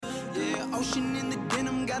ocean in the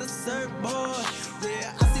denim, got a surfboard.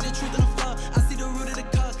 Yeah, I see the truth in the fall, I see the root of the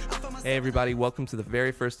cause. Hey everybody, welcome to the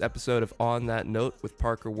very first episode of On That Note with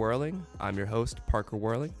Parker Whirling. I'm your host, Parker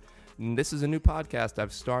Whirling. And this is a new podcast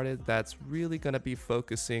I've started that's really going to be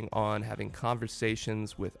focusing on having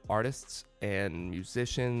conversations with artists and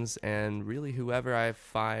musicians and really whoever I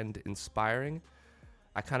find inspiring.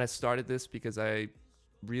 I kind of started this because I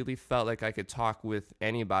really felt like I could talk with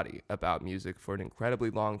anybody about music for an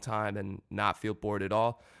incredibly long time and not feel bored at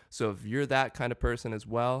all. So if you're that kind of person as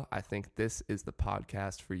well, I think this is the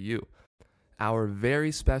podcast for you. Our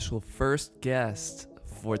very special first guest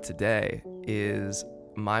for today is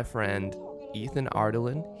my friend Ethan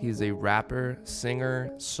Ardelin. He's a rapper,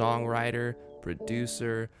 singer, songwriter,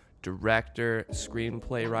 producer, director,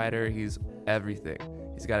 screenplay writer. He's everything.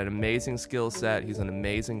 He's got an amazing skill set. He's an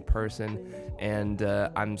amazing person. And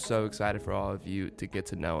I'm so excited for all of you to get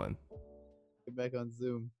to know him. Get back on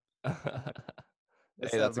Zoom.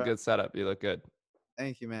 Hey, that's a good setup. You look good.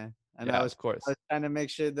 Thank you, man. And yeah, I was of course. trying to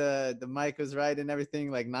make sure the mic was right and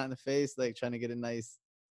everything, like not in the face, like trying to get it nice.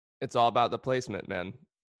 It's all about the placement, man.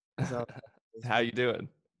 So, How you doing?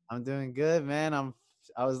 I'm doing good, man.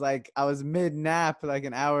 I was mid nap like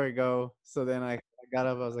an hour ago. So then I got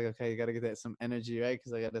up. I was like, okay, you gotta get that some energy, right?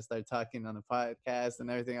 Because I gotta start talking on the podcast and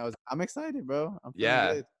everything. I'm excited, bro. I'm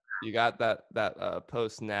feeling good. You got that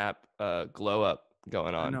post nap glow up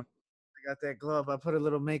going on. I know. I got that glow up. I put a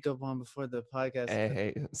little makeup on before the podcast.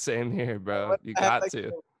 Hey, same here, bro. You got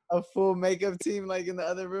to. A full makeup team like in the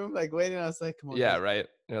other room, like waiting. I was like, come on. Yeah, guys. right.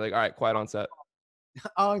 You're like, all right, quiet on set.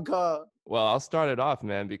 On call. Well, I'll start it off,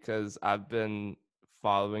 man, because I've been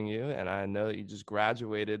following you, and I know that you just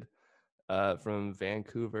graduated from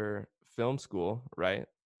Vancouver Film School, right?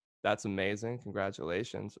 That's amazing.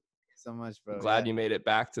 Congratulations. So much, bro. Glad you made it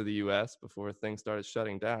back to the U.S. before things started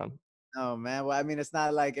shutting down. Oh man, well, I mean, it's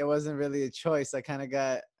not like it wasn't really a choice. I kind of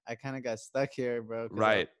got stuck here, bro.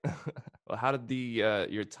 Right. Well, how did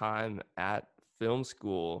your time at film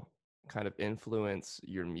school kind of influence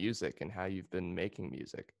your music and how you've been making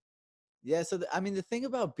music? Yeah, so I mean, the thing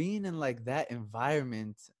about being in like that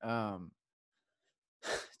environment,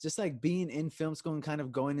 just like being in film school and kind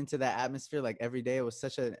of going into that atmosphere like every day, it was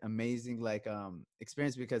such an amazing like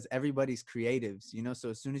experience because everybody's creatives, you know. So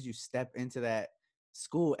as soon as you step into that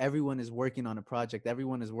school, everyone is working on a project,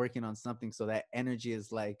 everyone is working on something, so that energy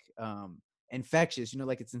is like infectious, you know,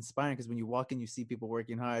 like it's inspiring because when you walk in you see people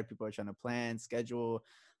working hard, people are trying to plan, schedule,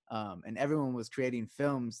 and everyone was creating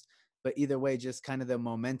films. But either way, just kind of the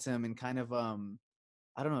momentum and kind of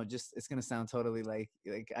I don't know, just it's gonna sound totally like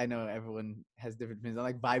I know everyone has different opinions on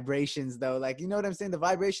like vibrations though, like, you know what I'm saying, the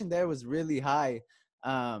vibration there was really high,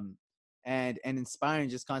 and inspiring,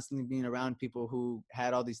 just constantly being around people who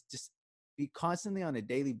had all these, just be constantly on a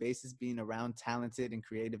daily basis being around talented and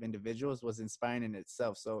creative individuals was inspiring in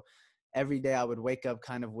itself. So every day I would wake up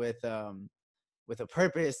kind of with a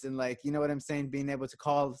purpose, and like, you know what I'm saying, being able to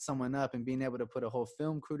call someone up and being able to put a whole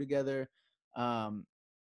film crew together,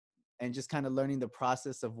 and just kind of learning the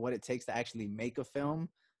process of what it takes to actually make a film,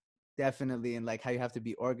 definitely, and like how you have to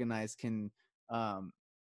be organized can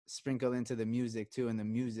sprinkle into the music too, and the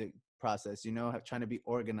music process, you know, trying to be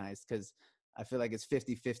organized, because I feel like it's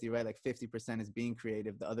 50-50, right? Like 50% is being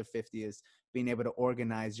creative. The other 50 is being able to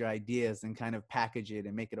organize your ideas and kind of package it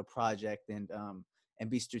and make it a project, and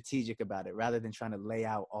be strategic about it rather than trying to lay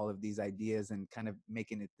out all of these ideas and kind of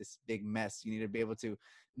making it this big mess. You need to be able to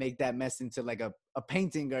make that mess into like a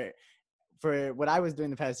painting, or for what I was doing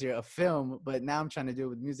the past year, a film, but now I'm trying to do it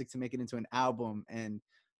with music to make it into an album, and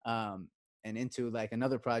into like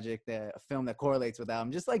another project, that a film that correlates with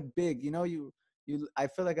album, just like big, you know, I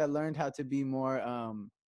feel like I learned how to be more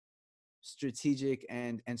strategic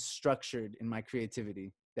and structured in my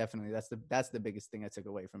creativity. Definitely. That's the biggest thing I took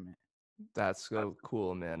away from it. That's so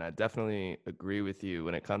cool, man. I definitely agree with you.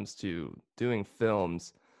 When it comes to doing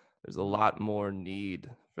films, there's a lot more need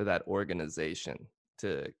for that organization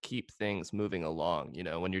to keep things moving along. You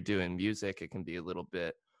know, when you're doing music, it can be a little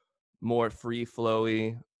bit more free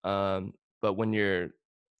flowy. But when you're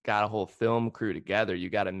got a whole film crew together, you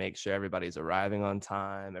got to make sure everybody's arriving on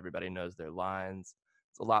time, everybody knows their lines.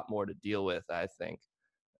 It's a lot more to deal with, I think.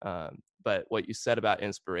 But what you said about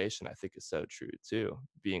inspiration, I think, is so true too.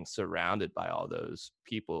 Being surrounded by all those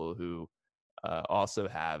people who also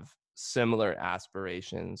have similar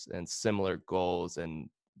aspirations and similar goals and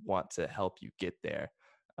want to help you get there.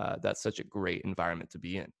 That's such a great environment to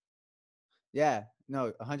be in. Yeah,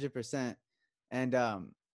 no, 100%.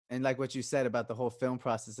 And like what you said about the whole film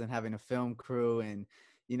process and having a film crew, and,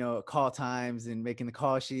 you know, call times and making the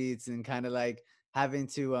call sheets, and kind of like having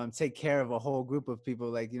to take care of a whole group of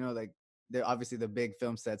people, like, you know, like they're obviously the big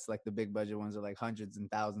film sets, like the big budget ones are like hundreds and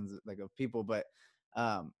thousands like of people, but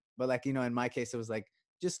like, you know, in my case, it was like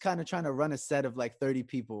just kind of trying to run a set of like 30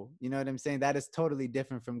 people. You know what I'm saying? That is totally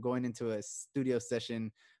different from going into a studio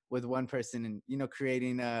session with one person and, you know,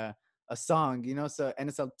 creating a song, you know, so,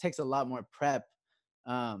 and takes a lot more prep.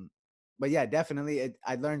 Um, but yeah, definitely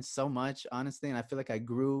I learned so much, honestly. And I feel like I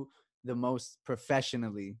grew the most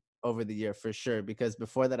professionally over the year for sure. Because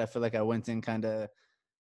before that, I feel like I went in kind of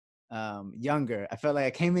younger. I felt like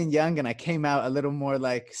I came in young and I came out a little more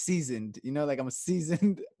like seasoned, you know, like I'm a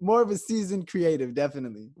seasoned, more of a seasoned creative.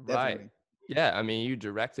 Definitely. Right. Definitely. Yeah. I mean, you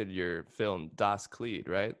directed your film Das Clyde,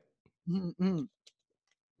 right? Mm-hmm.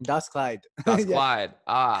 Das Clyde. Das Yeah. Clyde.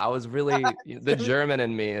 I was really, the German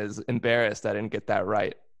in me is embarrassed I didn't get that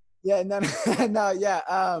right. Yeah, no, no, yeah.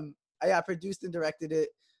 I produced and directed it.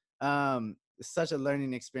 Such a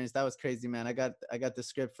learning experience. That was crazy, man. I got the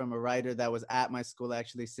script from a writer that was at my school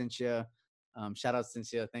actually, Cynthia. Shout out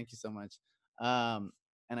Cynthia. Thank you so much.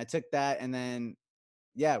 And I took that and then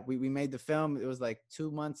yeah, we made the film. It was like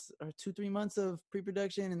 2 months or 3 months of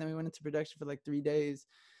pre-production, and then we went into production for like 3 days,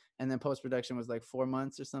 and then post-production was like 4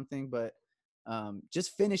 months or something. But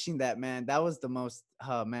just finishing that, man, that was the most.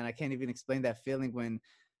 Oh man, I can't even explain that feeling when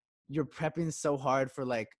you're prepping so hard for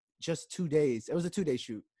like just 2 days. It was a 2-day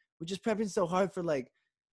shoot. We're just prepping so hard for like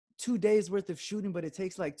 2 days worth of shooting, but it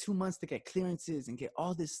takes like 2 months to get clearances and get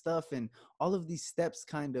all this stuff and all of these steps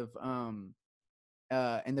kind of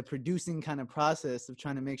and the producing kind of process of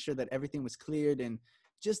trying to make sure that everything was cleared. And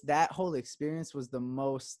just that whole experience was the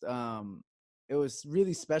most it was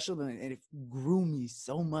really special, and it grew me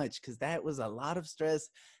so much because that was a lot of stress,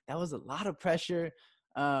 that was a lot of pressure.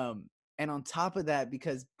 And on top of that,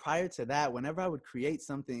 because prior to that, whenever I would create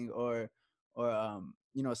something or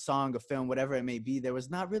you know, a song, a film, whatever it may be, there was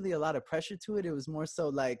not really a lot of pressure to it. It was more so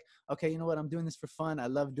like, okay, you know what, I'm doing this for fun, I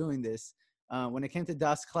love doing this. When it came to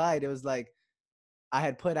Das Clyde, it was like I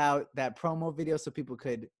had put out that promo video so people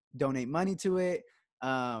could donate money to it.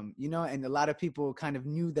 You know, and a lot of people kind of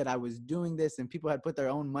knew that I was doing this, and people had put their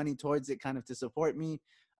own money towards it kind of to support me.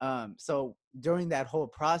 So during that whole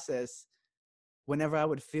process, whenever I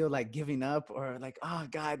would feel like giving up or like, oh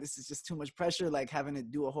God, this is just too much pressure, like having to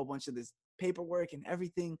do a whole bunch of this paperwork and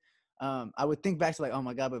everything, I would think back to like, oh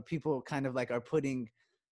my God, but people kind of like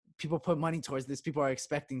people put money towards this, people are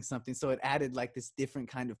expecting something. So it added like this different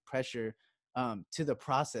kind of pressure to the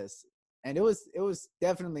process. And it was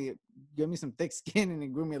definitely gave me some thick skin and it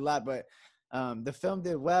grew me a lot. But the film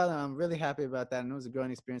did well, and I'm really happy about that. And it was a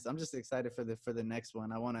growing experience. I'm just excited for the next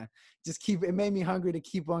one. I want to just keep. It made me hungry to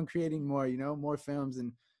keep on creating more. You know, more films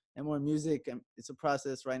and more music. And it's a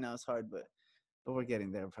process right now. It's hard, but we're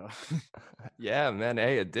getting there, bro. Yeah, man.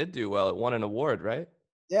 Hey, it did do well. It won an award, right?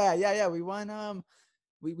 Yeah. We won.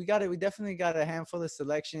 We got it. We definitely got a handful of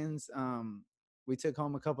selections. We took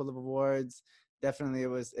home a couple of awards. Definitely, it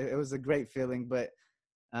was a great feeling. But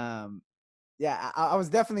um, yeah, I was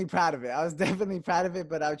definitely proud of it. I was definitely proud of it.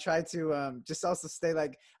 But I tried to just also stay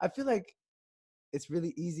like, I feel like it's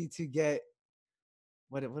really easy to get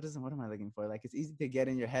what am I looking for? Like, it's easy to get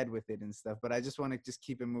in your head with it and stuff. But I just want to just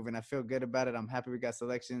keep it moving. I feel good about it. I'm happy we got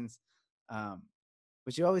selections. Um,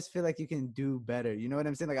 but you always feel like you can do better. You know what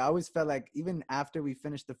I'm saying? Like, I always felt like even after we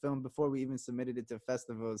finished the film, before we even submitted it to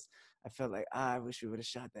festivals, I felt like, I wish we would have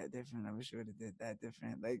shot that different. I wish we would have did that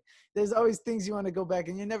different. Like, there's always things you want to go back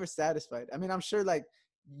and you're never satisfied. I mean, I'm sure like,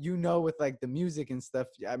 you know, with like the music and stuff,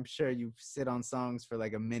 I'm sure you sit on songs for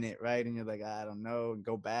like a minute, right? And you're like, I don't know, and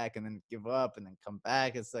go back and then give up and then come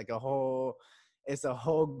back. It's a whole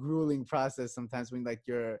grueling process sometimes when like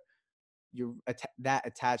you're that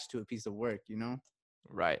attached to a piece of work, you know?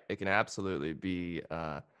 Right. It can absolutely be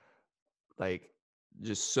like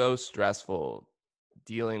just so stressful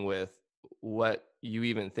dealing with what you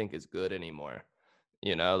even think is good anymore.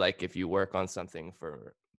 You know, like if you work on something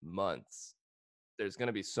for months, there's going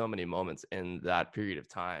to be so many moments in that period of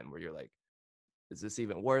time where you're like, is this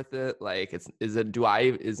even worth it? Like,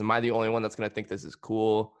 am I the only one that's going to think this is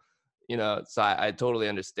cool? You know, so I totally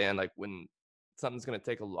understand. Like when something's going to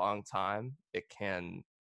take a long time, it can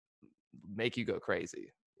make you go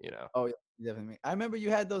crazy, you know? Oh, yeah, definitely. I remember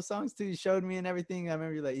you had those songs too. You showed me and everything. I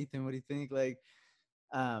remember you're like, Ethan, what do you think? Like,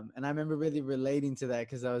 and I remember really relating to that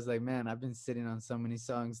because I was like, man, I've been sitting on so many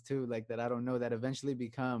songs too, like that I don't know that eventually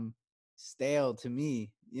become stale to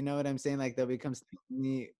me. You know what I'm saying? Like they'll become stale to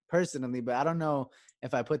me personally, but I don't know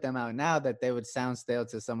if I put them out now that they would sound stale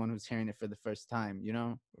to someone who's hearing it for the first time, you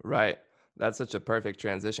know? Right. That's such a perfect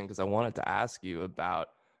transition because I wanted to ask you about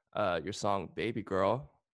your song Baby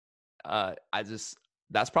Girl. I just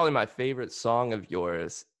That's probably my favorite song of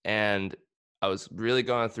yours, and I was really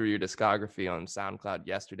going through your discography on SoundCloud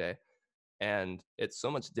yesterday, and it's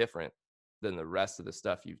so much different than the rest of the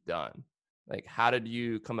stuff you've done. Like, how did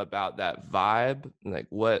you come about that vibe? Like,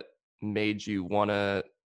 what made you want to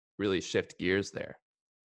really shift gears there?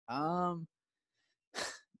 Um,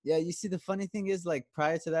 yeah, you see, the funny thing is, like,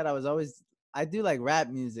 prior to that, I do like rap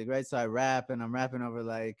music, right? So I rap, and I'm rapping over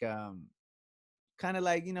like kind of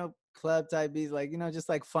like, club type beats, like, just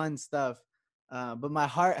like fun stuff. But my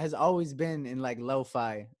heart has always been in like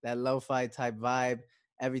lo-fi, that lo-fi type vibe,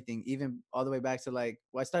 everything, even all the way back to like,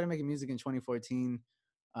 well, I started making music in 2014.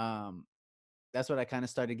 Um, that's what I kind of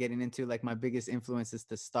started getting into. Like my biggest influences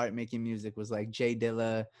to start making music was like Jay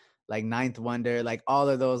Dilla, like Ninth Wonder, like all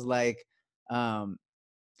of those, like, um,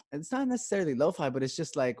 it's not necessarily lo-fi, but it's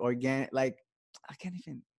just like organic, like, I can't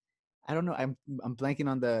even, I don't know. I'm blanking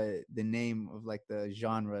on the name of like the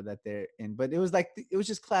genre that they're in, but it was like, it was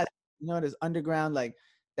just classic. There's underground, like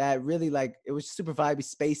that, really, like it was super vibey,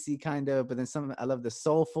 spacey kind of. But then some, I love the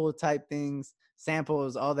soulful type things,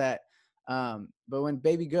 samples, all that. But when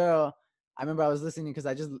Baby Girl, I remember I was listening because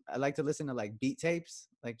I like to listen to like beat tapes,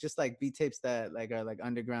 like just like beat tapes that like are like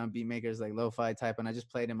underground beat makers, like lo-fi type, and I just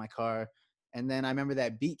played in my car. And then I remember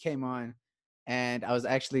that beat came on, and I was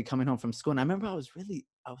actually coming home from school, and I remember I was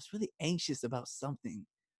really anxious about something.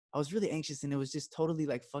 I was really anxious, and it was just totally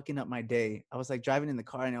like fucking up my day. I was like driving in the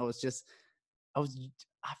car, and I was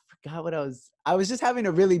I forgot what I was just having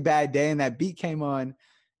a really bad day, and that beat came on.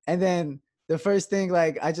 And then the first thing,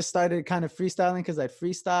 like, I just started kind of freestyling because I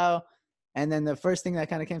freestyle. And then the first thing that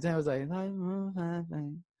kind of came to me was like, and I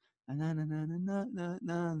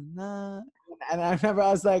remember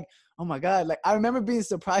I was like, oh my God. Like, I remember being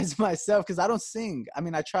surprised myself because I don't sing. I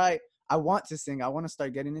mean, I want to sing. I want to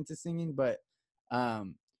start getting into singing. But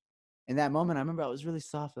um, in that moment, I remember I was really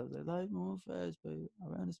soft. I was like, life move fast, baby.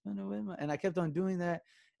 I ran to spend it with my, and I kept on doing that.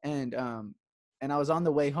 And and I was on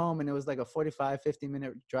the way home, and it was like a 45,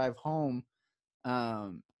 50-minute drive home.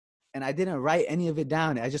 Um, and I didn't write any of it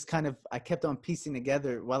down. I kept on piecing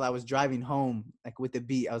together while I was driving home, like with the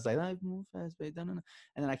beat. I was like, life move fast, baby. And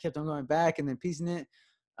then I kept on going back and then piecing it.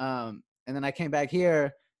 And then I came back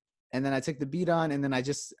here, and then I took the beat on, and then I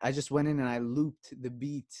just went in and I looped the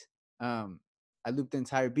beat. I looped the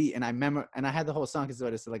entire beat, and I had the whole song because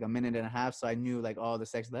it's like a minute and a half, so I knew like all the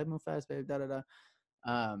sections. Let move fast, baby, da da da.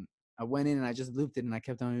 Um, I went in and I just looped it, and I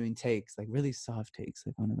kept on doing takes, like really soft takes,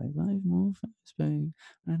 like one of like life move fast, baby,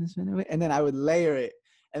 and then I would layer it.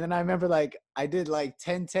 And then I remember like I did like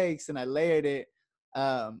 10 takes, and I layered it.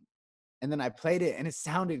 Um, and then I played it, and it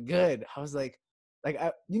sounded good. I was like,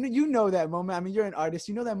 that moment. I mean, you're an artist.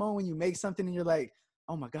 You know that moment when you make something and you're like,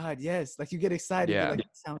 oh my God, yes. Like you get excited. You're Yeah. like, it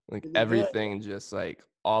sounds Like really good. everything just like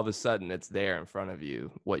all of a sudden it's there in front of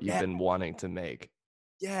you, what you've Yeah, been wanting to make.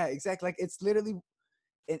 yeah, exactly. Like it's literally,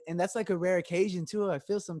 and that's like a rare occasion too. I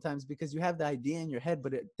feel sometimes because you have the idea in your head,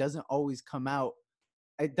 but it doesn't always come out.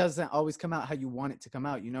 It doesn't always come out how you want it to come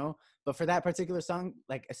out, you know? But for that particular song,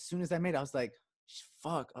 like as soon as I made it, I was like,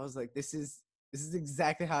 fuck. I was like, this is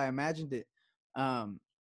exactly how I imagined it. Um,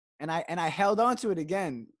 and I held on to it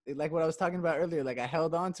again, like what I was talking about earlier. Like I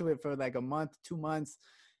held on to it for like a month, 2 months.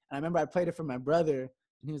 And I remember I played it for my brother, and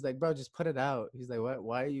he was like, bro, just put it out. He's like, what?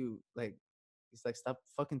 Why are you like, he's like, stop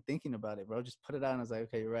fucking thinking about it, bro. Just put it out. And I was like,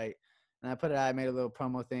 okay, you're right. And I put it out, I made a little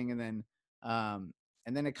promo thing, and then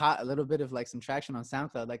it caught a little bit of like some traction on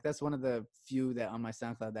SoundCloud. Like that's one of the few that on my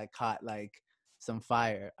SoundCloud that caught like some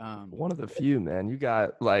fire. One of the few, man. You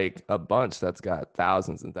got like a bunch that's got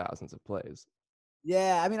thousands and thousands of plays.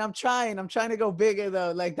 Yeah, I mean, I'm trying to go bigger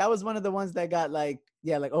though. Like that was one of the ones that got like,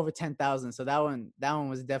 yeah, like over 10,000. So that one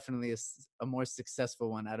was definitely a more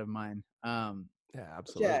successful one out of mine. Yeah, Yeah,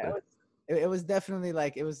 absolutely. it was definitely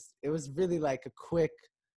like, it was really like a quick,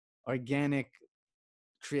 organic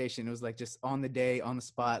creation. It was like just on the day, on the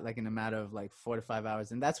spot, like in a matter of like 4 to 5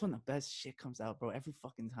 hours. And that's when the best shit comes out, bro. Every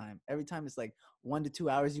fucking time. Every time it's like 1 to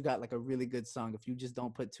 2 hours, you got like a really good song. If you just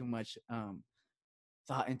don't put too much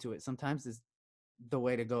thought into it, sometimes it's the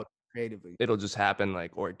way to go creatively. It'll just happen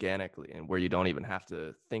like organically and where you don't even have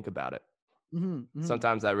to think about it. Mm-hmm.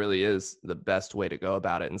 Sometimes that really is the best way to go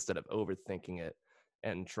about it instead of overthinking it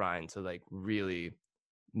and trying to like really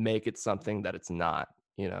make it something that it's not,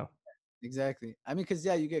 you know? Exactly. I mean, because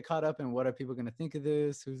yeah, you get caught up in what are people gonna think of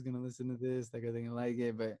this? Who's gonna listen to this? Like, are they gonna like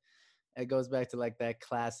it? But it goes back to like that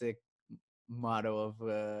classic motto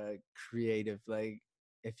of creative. Like,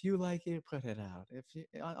 if you like it, put it out. If you,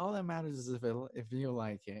 all that matters is if you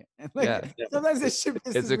like it. And like Yeah. sometimes this shit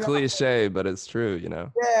It's pisses a me off. cliche, but it's true, you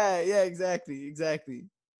know? Yeah, yeah, exactly, exactly.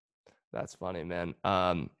 That's funny, man.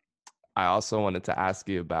 I also wanted to ask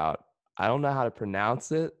you about, I don't know how to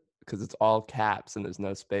pronounce it because it's all caps and there's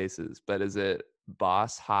no spaces, but is it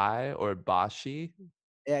Boss High or Boshi?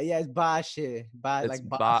 Yeah, it's Bashe. It's Like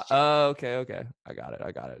Bashe. oh, okay. I got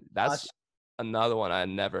it. That's Bashe. another one I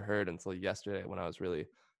never heard until yesterday when I was really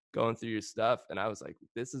going through your stuff, and I was like,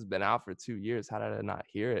 "This has been out for 2 years. How did I not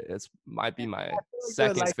hear it?" It's might be my I feel like you would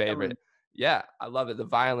second like that one. favorite. Yeah, I love it. The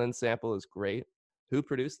violin sample is great. Who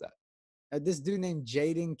produced that? This dude named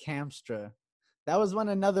Jaden Kamstra. That was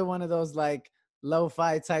another one of those like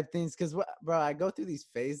lo-fi type things. Cause bro, I go through these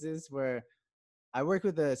phases where I work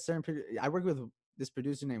with I work with this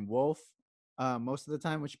producer named Wolf most of the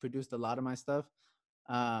time, which produced a lot of my stuff.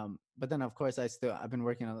 But then of course I've been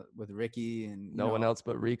working with Ricky and No one else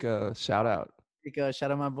but Rico. Shout out. Rico.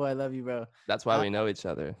 Shout out my boy, I love you, bro. That's why Uh, we know each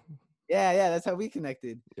other. yeah, that's how we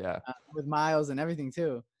connected Yeah. with Miles and everything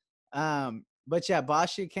too. But yeah,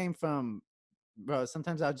 Bashi came from bro.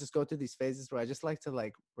 Sometimes I'll just go through these phases where I just like to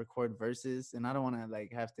like record verses, and I don't want to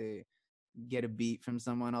like have to get a beat from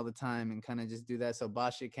someone all the time and kind of just do that. So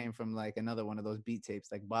Basha came from like another one of those beat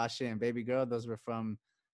tapes, like Basha and Baby Girl. Those were from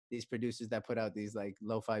these producers that put out these like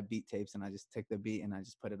lo-fi beat tapes, and I just took the beat and I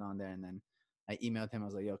just put it on there, and then I emailed him. I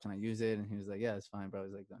was like, "Yo, can I use it?" And he was like, "Yeah, it's fine, bro." I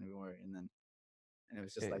was like, "Don't even worry." And it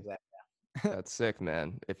was just Hey, like that. that's sick,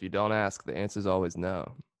 man. If you don't ask, the answer's always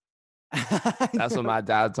no. I That's what know, my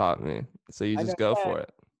dad taught me. So you I know. just go Yeah, for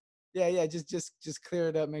it. yeah. Just clear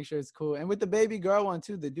it up, make sure it's cool. And with the Baby Girl one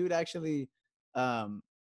too, the dude actually um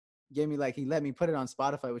gave me like he let me put it on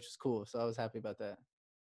Spotify, which was cool. So I was happy about that.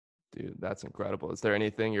 Dude, that's incredible. Is there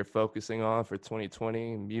anything you're focusing on for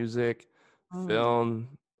 2020? Music, Mm.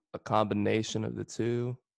 film, a combination of the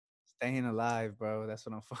two? Staying alive, bro. That's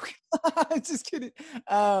what I'm focused. Just kidding.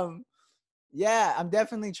 Um, yeah, I'm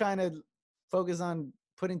definitely trying to focus on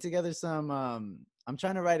putting together some. I'm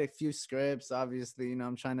trying to write a few scripts. Obviously,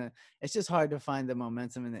 I'm trying to. It's just hard to find the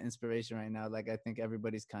momentum and the inspiration right now. Like I think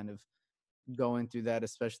everybody's kind of going through that,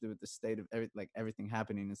 especially with the state of everything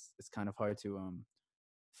happening. It's kind of hard to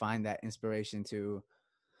find that inspiration to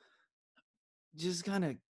just kind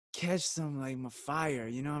of catch some like my fire.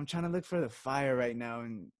 I'm trying to look for the fire right now,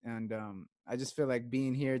 and I just feel like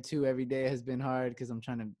being here too every day has been hard because I'm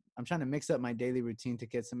trying to mix up my daily routine to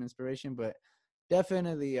get some inspiration. But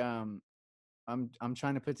definitely I'm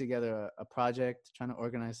trying to put together a project, trying to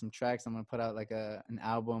organize some tracks. I'm gonna put out like an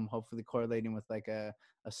album, hopefully correlating with like a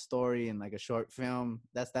story and like a short film.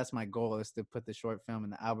 That's my goal, is to put the short film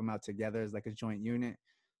and the album out together as like a joint unit.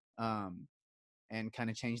 um and kind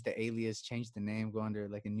of change the alias, change the name, go under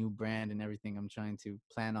like a new brand and everything. I'm trying to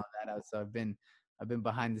plan all that out. So I've been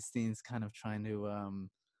behind the scenes kind of trying to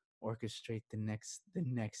orchestrate the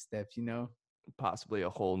next step. Possibly a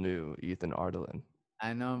whole new Ethan Ardelin.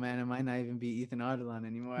 I know, man, it might not even be Ethan Ardelon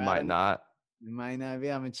anymore. I Might don't know. not. It might not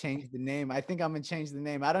be. I'm gonna change the name. I think I'm gonna change the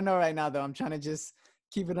name. I don't know right now though. I'm trying to just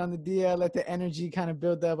keep it on the DL, let the energy kind of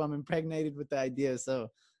build up. I'm impregnated with the idea. So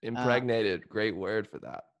Impregnated. Great word for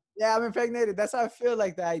that. yeah, I'm impregnated. That's how I feel.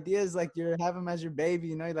 Like the idea is like you're having him as your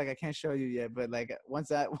baby. Like I can't show you yet, but like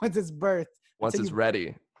once once it's birthed, Once until it's you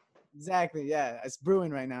ready. exactly, yeah, it's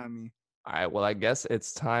brewing right now in me. All right. Well, I guess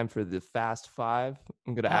it's time for the fast five.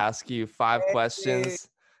 I'm going to Uh, ask you 5 hey, questions.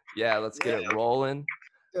 Yeah, let's get yeah, it rolling.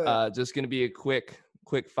 good. Just going to be a quick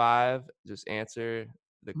five. Just answer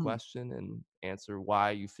the Mhm. question and answer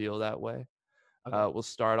why you feel that way. Okay, We'll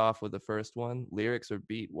start off with the first one. Lyrics or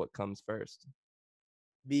beat? What comes first?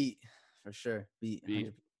 beat for sure. Beat Beat.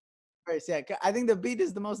 100%. First, yeah, I think the beat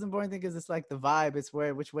is the most important thing because it's like the vibe. It's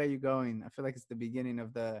which way you're going. I feel like it's the beginning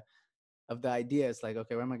of the idea. It's like,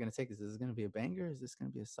 okay, where am I gonna take this? Is this gonna be a banger? Is this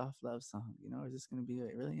gonna be a soft love song? Is this gonna be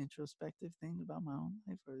a really introspective thing about my own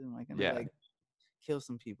life, or am I gonna Yeah. like kill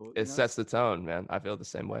some people? It sets the tone, man. I feel the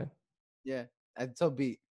same way. Yeah, and so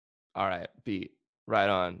beat. All right. Beat. Right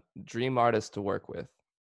on. Dream artist to work with.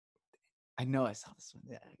 I know I saw this one.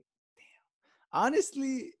 Yeah, damn.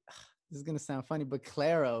 Honestly, this is gonna sound funny, but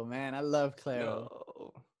Claro, man, I love Claro.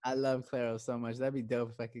 Yo. I love Claro so much. That'd be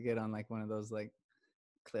dope if I could get on like one of those like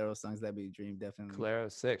Claro songs. That'd be a dream, definitely.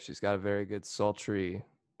 Claro's sick. She's got a very good sultry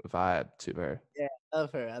vibe to her. Yeah, I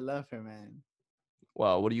love her. I love her, man.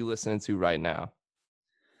 Well, what are you listening to right now?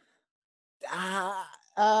 Ah,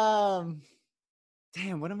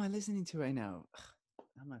 damn, what am I listening to right now?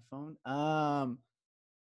 On my phone. Oh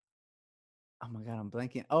my god, I'm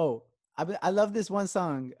blanking. Oh, I love this one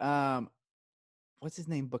song. What's his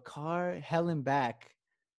name? Bakar, Hell and Back.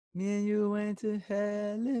 Me and you went to hell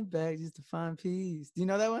and back just to find peace. Do you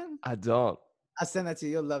know that one? I don't. I'll send that to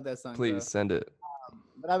you. You'll love that song, bro. Please send it.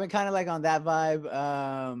 But I've been kind of like on that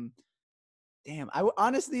vibe. Damn,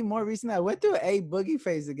 honestly more recently I went through a boogie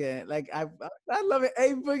phase again. Like I love it,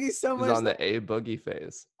 a boogie so He's much. on the A Boogie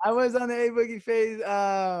phase. I was on the a boogie phase.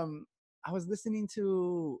 I was listening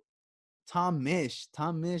to Tom Misch,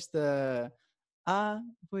 I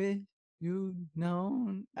wish you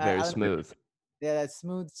known. Very I don't know. smooth. Yeah, that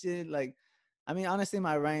smooth shit. Like, I mean, honestly,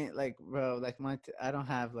 my rank, like, bro, like I don't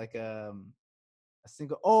have like a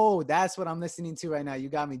single. Oh, that's what I'm listening to right now. You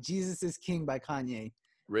got me. Jesus is King by Kanye,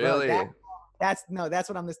 bro. Really? That's no, that's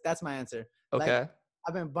what I'm. That's my answer. Like, Okay.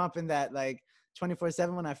 I've been bumping that like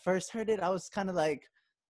 24/7. When I first heard it, I was kind of like,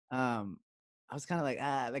 um,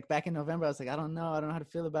 like back in November, I was like, I don't know how to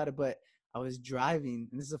feel about it, but I was driving,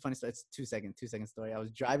 and this is a funny story. It's 2 second story. I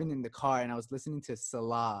was driving in the car and I was listening to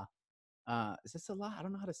Salah. Is it Salah? I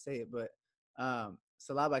don't know how to say it, but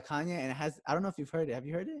Salah by Kanye, and it has. I don't know if you've heard it. Have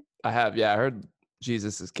you heard it? I have. Yeah, I heard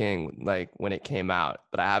Jesus is King like when it came out,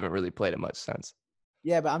 but I haven't really played it much since.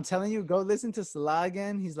 Yeah, but I'm telling you, go listen to Salah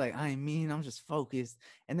again. He's like, I ain't mean, I'm just focused.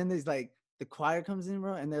 And then there's like the choir comes in,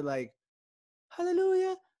 bro, and they're like,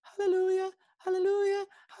 Hallelujah, Hallelujah, Hallelujah,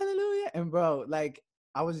 Hallelujah. And bro, like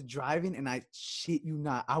I was driving and I shit you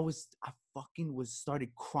not, I fucking was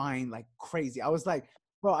started crying like crazy. I was like,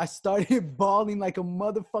 bro, I started bawling like a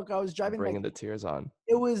motherfucker. I was driving like Bringing the tears on.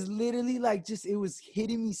 it was literally like just it was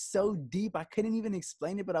hitting me so deep. I couldn't even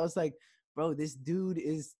explain it, but I was like, bro, this dude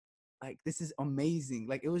is like this is amazing.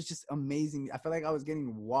 Like it was just amazing. I felt like I was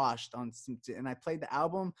getting washed on some and I played the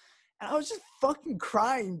album and I was just fucking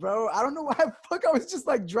crying, bro. I don't know why the fuck I was just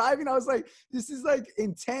like driving. I was like, this is like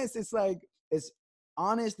intense. It's like it's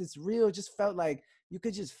honest, it's real. It just felt like you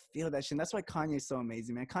could just feel that shit. And that's why Kanye's so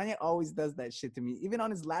amazing, man. Kanye always does that shit to me. Even on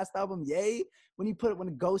his last album, Yay, when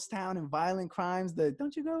Ghost Town and Violent Crimes, the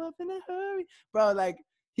Don't You Go Up in a Hurry, bro, like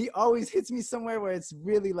he always hits me somewhere where it's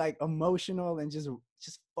really like emotional and just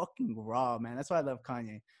fucking raw, man. That's why I love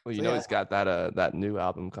Kanye. Well, you So know yeah, he's got that new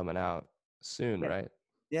album coming out soon, yeah, right?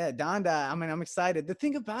 yeah, Donda. I mean, I'm excited. The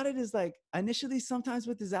thing about it is like initially sometimes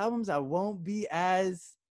with his albums, um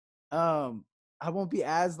I won't be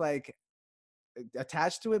as like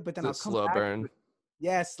attached to it, but then It's a I'll come slow back burn.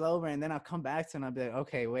 yeah, slower, and then I'll come back to it and I'll be like,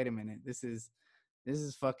 okay, wait a minute. This is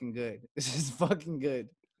fucking good. This is fucking good.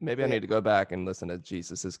 Maybe So I yeah. need to go back and listen to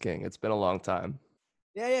Jesus is King. It's been a long time.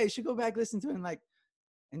 Yeah, you should go back, listen to it, and like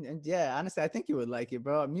and yeah, honestly, I think you would like it,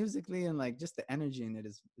 bro. Musically and like just the energy in it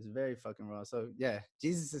is very fucking raw. So yeah,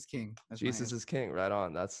 Jesus is King. That's my Jesus answer. is King. Right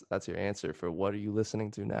on. That's your answer for what are you listening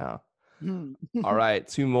to now? Hmm. All right,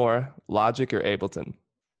 two more. Logic or Ableton?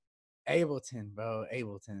 Ableton, bro.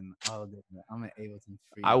 Ableton. All day. I'm an Ableton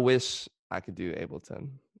I freak. wish I could do Ableton.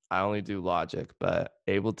 I only do Logic, but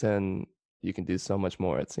Ableton, you can do so much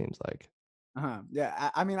more, it seems like.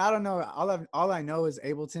 Yeah, I mean, I don't know. All I know is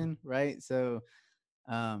Ableton, right? So,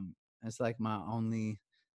 it's like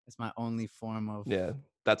it's my only form of Yeah,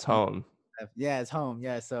 that's music. home. Yeah, it's home.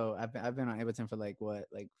 Yeah, so I've been on Ableton for like what,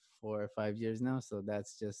 like 4 or 5 years now. So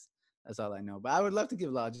that's all I know. But I would love to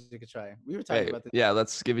give Logic a try. We were talking Hey, about this. yeah,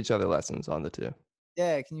 let's give each other lessons on the two.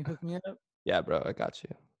 Yeah, can you hook me up? Yeah, bro, I got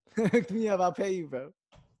you. Hook me up. I'll pay you, bro.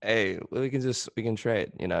 Hey, we can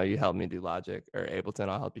trade. You know, you help me do Logic or Ableton,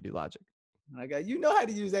 I'll help you do Logic. I got you know how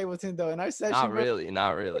to use Ableton though. In our Not session, bro, really,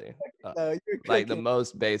 not really. you're Like the cooking.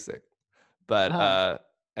 most basic. But Uh-huh.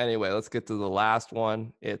 anyway, let's get to the last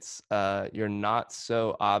one. It's your not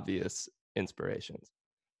so obvious inspirations.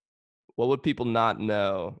 What would people not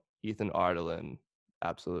know Ethan Ardelin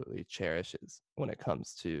absolutely cherishes when it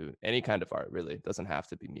comes to any kind of art, really? It doesn't have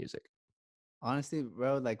to be music. Honestly,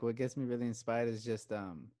 bro, like what gets me really inspired is just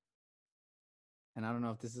and I don't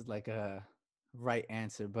know if this is like a right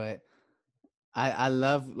answer, but I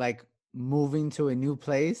love like moving to a new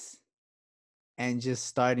place and just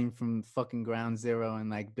starting from fucking ground zero and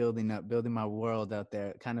like building my world out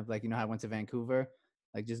there. Kind of like, you know how I went to Vancouver,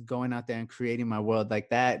 like just going out there and creating my world like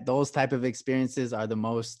that. Those type of experiences are the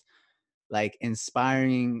most like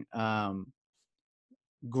inspiring,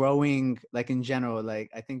 growing, like in general.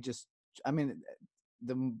 Like I think just, I mean,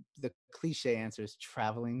 the cliche answer is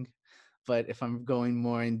traveling, but if I'm going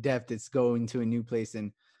more in depth, it's going to a new place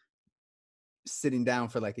and sitting down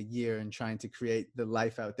for like a year and trying to create the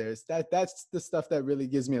life out there. That's the stuff that really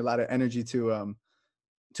gives me a lot of energy to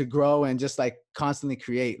grow and just like constantly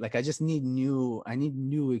create. Like I need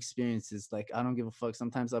new experiences. Like I don't give a fuck.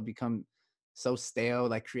 Sometimes I'll become so stale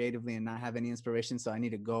like creatively and not have any inspiration. So I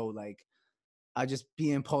need to go like I just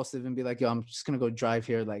be impulsive and be like, yo, I'm just gonna go drive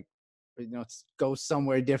here, like, go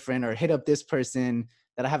somewhere different or hit up this person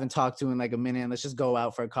that I haven't talked to in like a minute and let's just go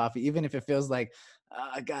out for a coffee, even if it feels like,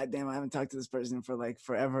 God damn, I haven't talked to this person for like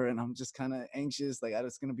forever and I'm just kind of anxious, like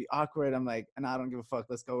it's gonna be awkward. I'm like, and I don't give a fuck.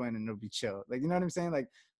 Let's go in and it'll be chill. Like, you know what I'm saying? Like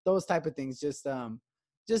those type of things, just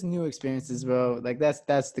new experiences, bro. Like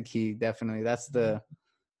that's the key, definitely.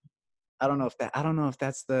 I don't know if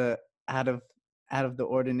that's the out of out of the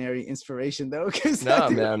ordinary inspiration though, because I No,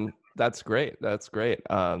 think man, that's great. That's great.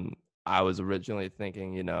 I was originally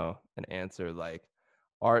thinking, an answer like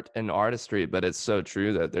art and artistry, but it's so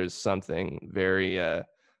true that there's something very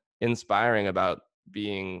inspiring about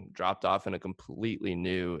being dropped off in a completely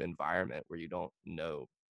new environment where you don't know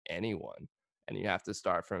anyone and you have to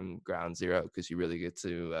start from ground zero, because you really get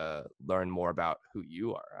to learn more about who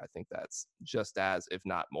you are. I think that's just as, if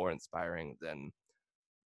not more inspiring than,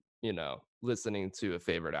 listening to a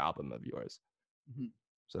favorite album of yours. Mhm.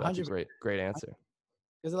 So that's a 100%. great answer.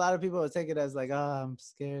 Because a lot of people will take it as like, oh, I'm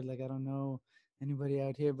scared, like I don't know anybody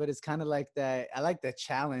out here. But it's kind of like that. I like the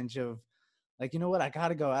challenge of like, you know what? I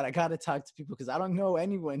gotta go out. I gotta talk to people because I don't know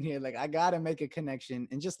anyone here. Like I gotta make a connection,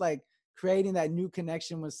 and just like creating that new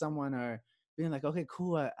connection with someone, or being like, okay,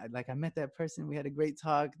 cool. I met that person. We had a great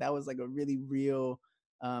talk. That was like a really real,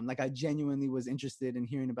 like I genuinely was interested in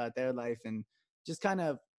hearing about their life, and just kind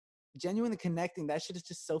of genuinely connecting. That shit is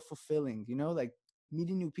just so fulfilling, like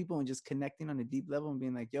meeting new people and just connecting on a deep level and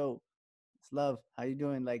being like, yo, it's love. How you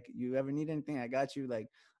doing? Like, you ever need anything? I got you. Like,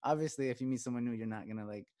 obviously, if you meet someone new, you're not gonna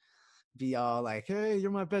like be all like, hey, you're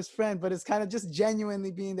my best friend. But it's kind of just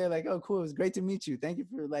genuinely being there, like, oh, cool. It was great to meet you. Thank you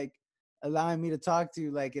for like allowing me to talk to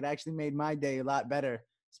you. Like, it actually made my day a lot better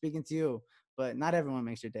speaking to you. But not everyone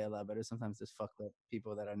makes your day a lot better. Sometimes there's fucked up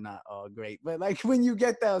people that are not all great. But like when you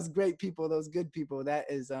get those great people, those good people,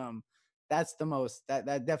 that's the most that's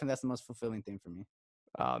the most fulfilling thing for me.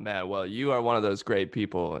 Oh man, well, you are one of those great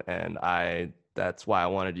people, and that's why I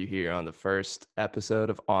wanted you here on the first episode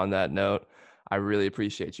of On That Note. I really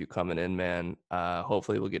appreciate you coming in, man.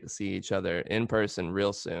 Hopefully we'll get to see each other in person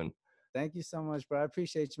real soon. Thank you so much, bro. I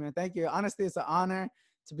appreciate you, man. Thank you. Honestly, it's an honor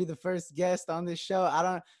to be the first guest on this show.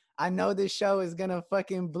 I know this show is gonna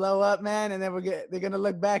fucking blow up, man, and then they're gonna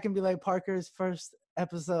look back and be like, Parker's first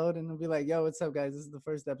episode, and they'll be like, yo, what's up, guys? This is the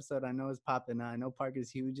first episode. I know it's popping now. I know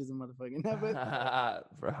Parker's huge as a motherfucking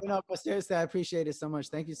Bro. but seriously, I appreciate it so much.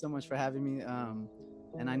 Thank you so much for having me.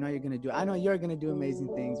 And I know you're gonna do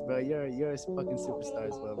amazing things, bro. You're a fucking superstar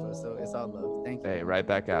as well, bro. So it's all love. Thank you. Hey, right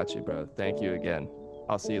back at you, bro. Thank you again.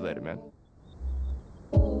 I'll see you later, man.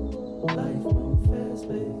 Life.